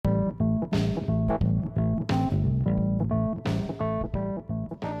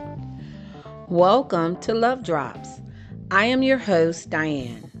Welcome to Love Drops. I am your host,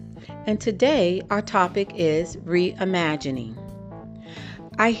 Diane, and today our topic is reimagining.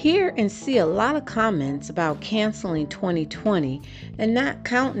 I hear and see a lot of comments about canceling 2020 and not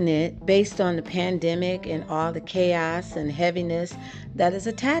counting it based on the pandemic and all the chaos and heaviness that is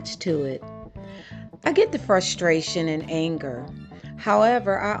attached to it. I get the frustration and anger.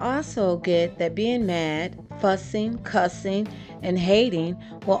 However, I also get that being mad, fussing, cussing, and hating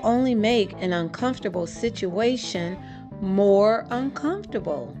will only make an uncomfortable situation more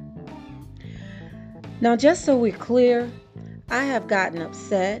uncomfortable. Now, just so we're clear, I have gotten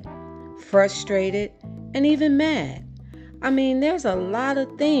upset, frustrated, and even mad. I mean, there's a lot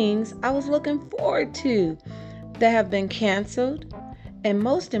of things I was looking forward to that have been canceled, and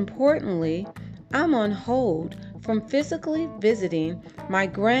most importantly, I'm on hold from physically visiting my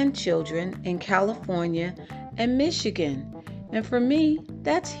grandchildren in California and Michigan. And for me,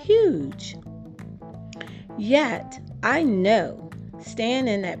 that's huge. Yet, I know staying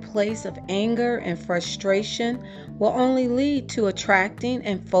in that place of anger and frustration will only lead to attracting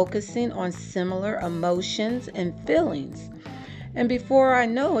and focusing on similar emotions and feelings. And before I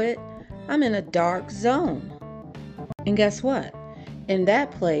know it, I'm in a dark zone. And guess what? In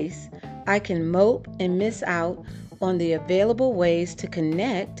that place, I can mope and miss out on the available ways to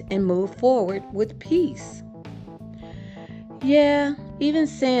connect and move forward with peace. Yeah, even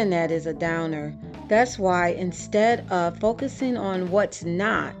saying that is a downer. That's why instead of focusing on what's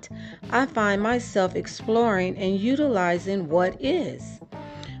not, I find myself exploring and utilizing what is.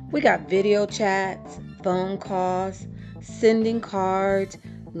 We got video chats, phone calls, sending cards,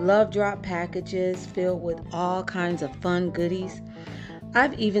 love drop packages filled with all kinds of fun goodies.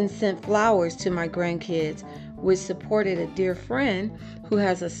 I've even sent flowers to my grandkids, which supported a dear friend who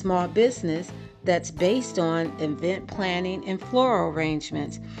has a small business that's based on event planning and floral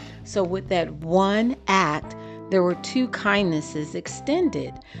arrangements. So with that one act, there were two kindnesses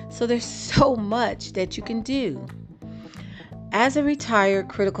extended. So there's so much that you can do. As a retired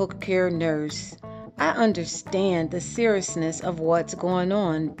critical care nurse, I understand the seriousness of what's going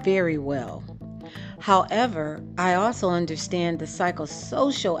on very well. However, I also understand the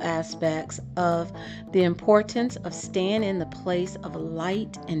psychosocial aspects of the importance of staying in the place of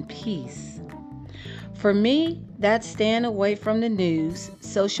light and peace. For me, that's staying away from the news,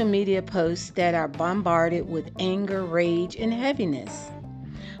 social media posts that are bombarded with anger, rage, and heaviness.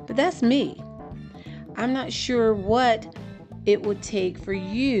 But that's me. I'm not sure what it would take for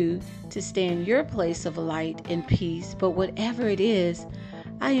you to stay in your place of light and peace, but whatever it is,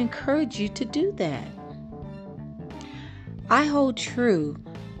 I encourage you to do that. I hold true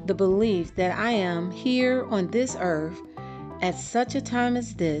the belief that I am here on this earth at such a time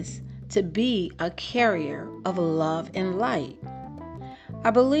as this to be a carrier of love and light. I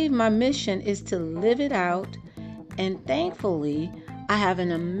believe my mission is to live it out, and thankfully, I have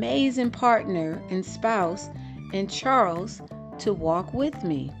an amazing partner and spouse in Charles to walk with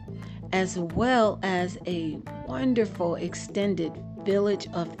me, as well as a wonderful extended village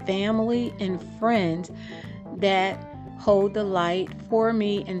of family and friends that hold the light for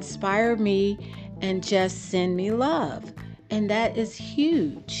me, inspire me, and just send me love. And that is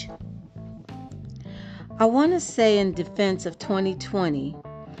huge. I want to say in defense of 2020,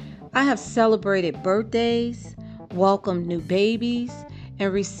 I have celebrated birthdays, welcomed new babies,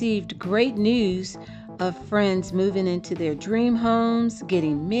 and received great news of friends moving into their dream homes,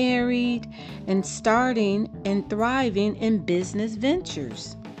 getting married, and starting and thriving in business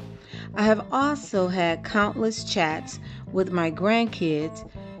ventures. I have also had countless chats with my grandkids,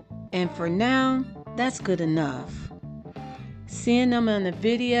 and for now, that's good enough. Seeing them on the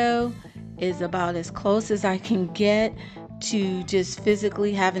video is about as close as I can get to just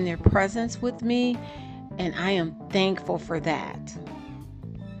physically having their presence with me, and I am thankful for that.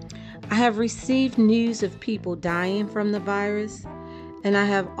 I have received news of people dying from the virus, and I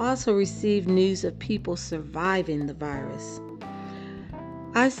have also received news of people surviving the virus.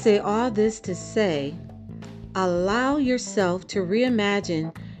 I say all this to say, allow yourself to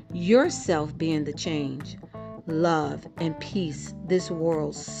reimagine yourself being the change, love, and peace this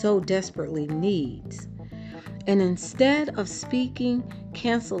world so desperately needs. And instead of speaking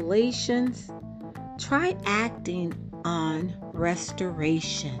cancellations, try acting on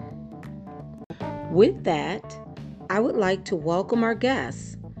restoration. With that, I would like to welcome our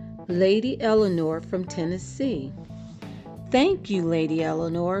guest, Lady Eleanor from Tennessee. Thank you, Lady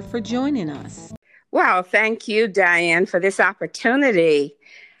Eleanor, for joining us. Well, thank you, Diane, for this opportunity.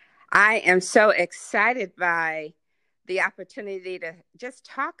 I am so excited by the opportunity to just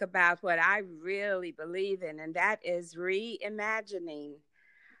talk about what I really believe in, and that is reimagining.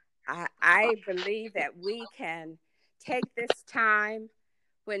 I believe that we can take this time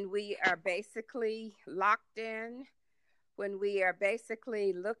when we are basically locked in, when we are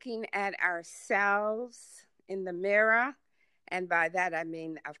basically looking at ourselves in the mirror. And by that, I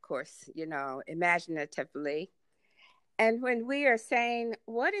mean, of course, imaginatively. And when we are saying,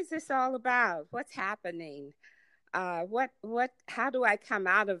 what is this all about? What's happening? How do I come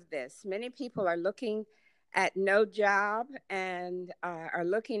out of this? Many people are looking at no job and are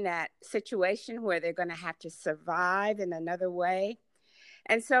looking at situation where they're going to have to survive in another way.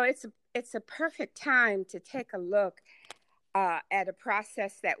 And so it's a perfect time to take a look at a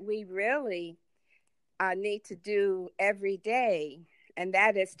process that we really need to do every day, and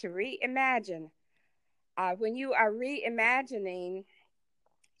that is to reimagine. When you are reimagining,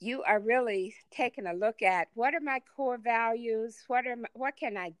 you are really taking a look at what are my core values, what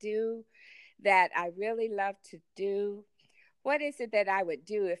can I do that I really love to do, what is it that I would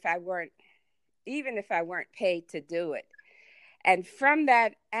do even if I weren't paid to do it. And from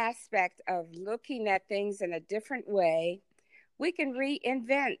that aspect of looking at things in a different way, we can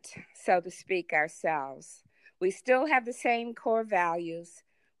reinvent, so to speak, ourselves. We still have the same core values.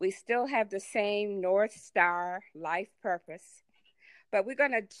 We still have the same North Star life purpose, but we're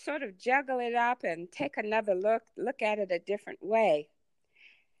going to sort of juggle it up and take another look at it a different way.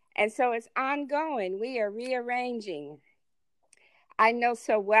 And so it's ongoing. We are rearranging. I know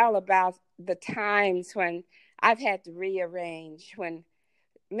so well about the times when I've had to rearrange, when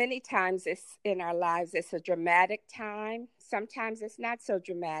many times it's in our lives, it's a dramatic time. Sometimes it's not so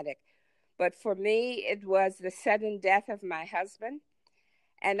dramatic. But for me, it was the sudden death of my husband.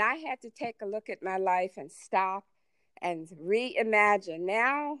 And I had to take a look at my life and stop and reimagine.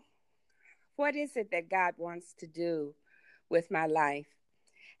 Now, what is it that God wants to do with my life?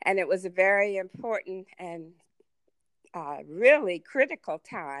 And it was a very important and really critical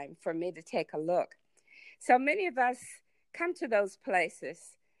time for me to take a look. So many of us come to those places.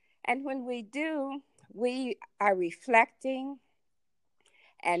 And when we do, we are reflecting,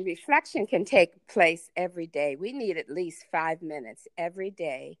 and reflection can take place every day. We need at least 5 minutes every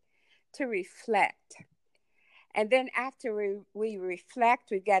day to reflect. And then after we reflect,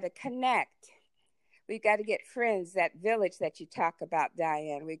 we've got to connect. We've got to get friends, that village that you talk about,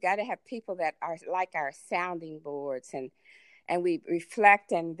 Diane. We've got to have people that are like our sounding boards, and we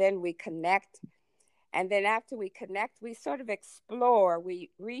reflect, and then we connect. And then after we connect, we sort of explore,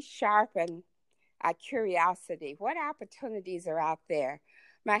 we resharpen our curiosity. What opportunities are out there?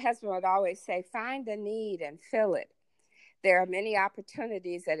 My husband would always say, find a need and fill it. There are many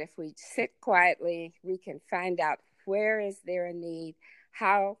opportunities that if we sit quietly, we can find out where is there a need,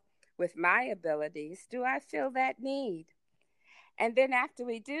 how, with my abilities, do I fill that need? And then after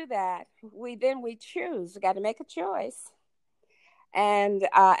we do that, we choose. We got to make a choice. And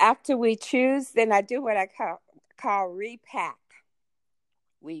after we choose, then I do what I call repack.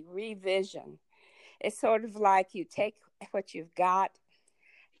 We revision. It's sort of like you take what you've got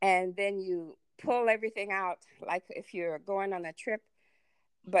and then you pull everything out, like if you're going on a trip,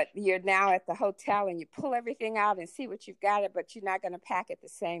 but you're now at the hotel and you pull everything out and see what you've got, but you're not going to pack it the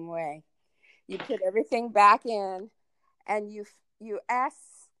same way. You put everything back in and you ask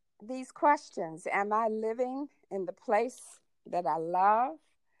these questions. Am I living in the place that I love,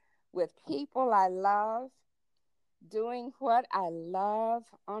 with people I love, doing what I love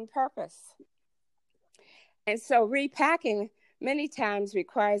on purpose? And so repacking many times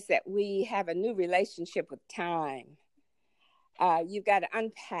requires that we have a new relationship with time. You've got to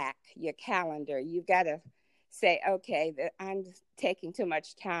unpack your calendar. You've got to say, okay, I'm taking too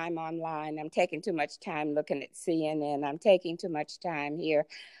much time online. I'm taking too much time looking at CNN. I'm taking too much time here.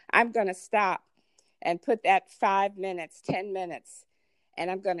 I'm going to stop and put that 5 minutes, 10 minutes,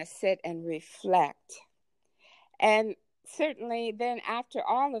 and I'm going to sit and reflect. And certainly then after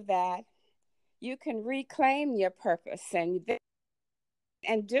all of that, you can reclaim your purpose and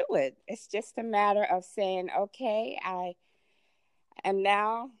do it. It's just a matter of saying, okay, I am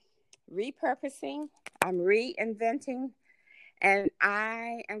now repurposing, I'm reinventing, and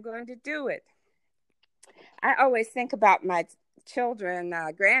I am going to do it. I always think about my children,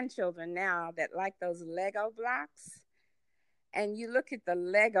 grandchildren now that like those Lego blocks. And you look at the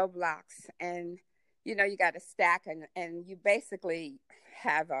Lego blocks and, you got a stack and you basically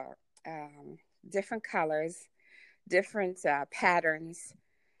have different colors, different patterns.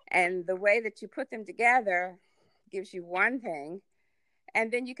 And the way that you put them together gives you one thing.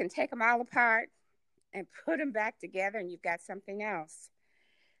 And then you can take them all apart and put them back together and you've got something else.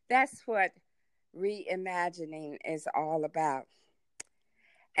 That's what reimagining is all about.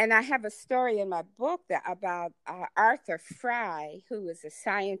 And I have a story in my book about Arthur Fry, who was a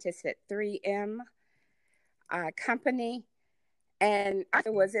scientist at 3M company. And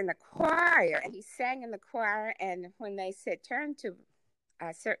Arthur was in the choir, and he sang in the choir. And when they said turn to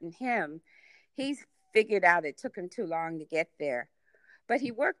a certain hymn, he figured out it took him too long to get there. But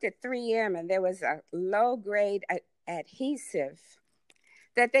he worked at 3M, and there was a low-grade adhesive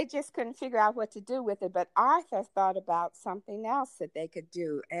that they just couldn't figure out what to do with it. But Arthur thought about something else that they could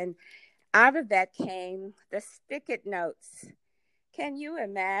do. And out of that came the stick-it notes. Can you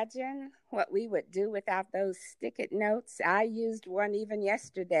imagine what we would do without those stick-it notes? I used one even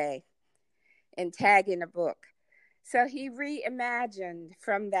yesterday in tagging a book. So he reimagined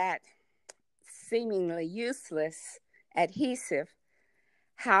from that seemingly useless adhesive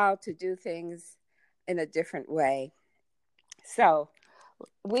how to do things in a different way. So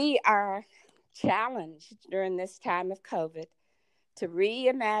we are challenged during this time of COVID to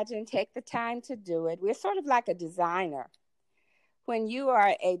reimagine, take the time to do it. We're sort of like a designer. When you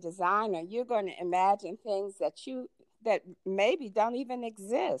are a designer, you're going to imagine things that maybe don't even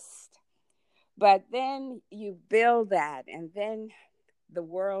exist. But then you build that, and then the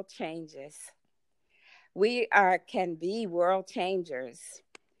world changes. We can be world changers.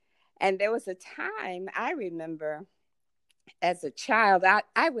 And there was a time I remember as a child,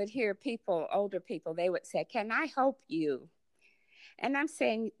 I would hear people, older people, they would say, "Can I help you?" And I'm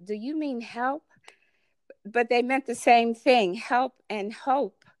saying, "Do you mean help?" But they meant the same thing. Help and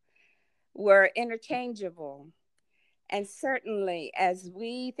hope were interchangeable. And certainly, as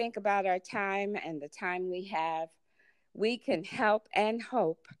we think about our time and the time we have, we can help and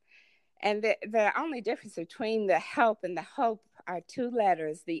hope. And the only difference between the help and the hope are two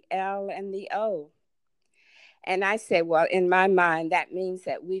letters, the L and the O. And I say, well, in my mind, that means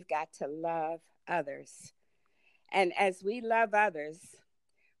that we've got to love others. And as we love others,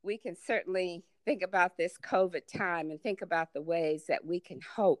 we can certainly think about this COVID time and think about the ways that we can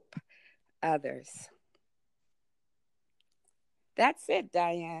hope others. That's it,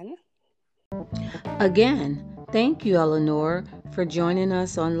 Diane. Again, thank you, Eleanor, for joining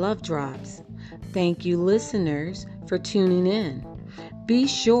us on Love Drops. Thank you, listeners, for tuning in. Be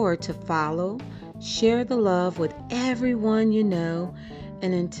sure to follow, share the love with everyone you know,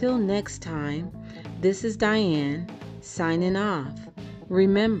 and until next time, this is Diane signing off.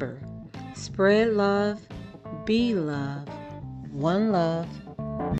 Remember, spread love, be love, one love.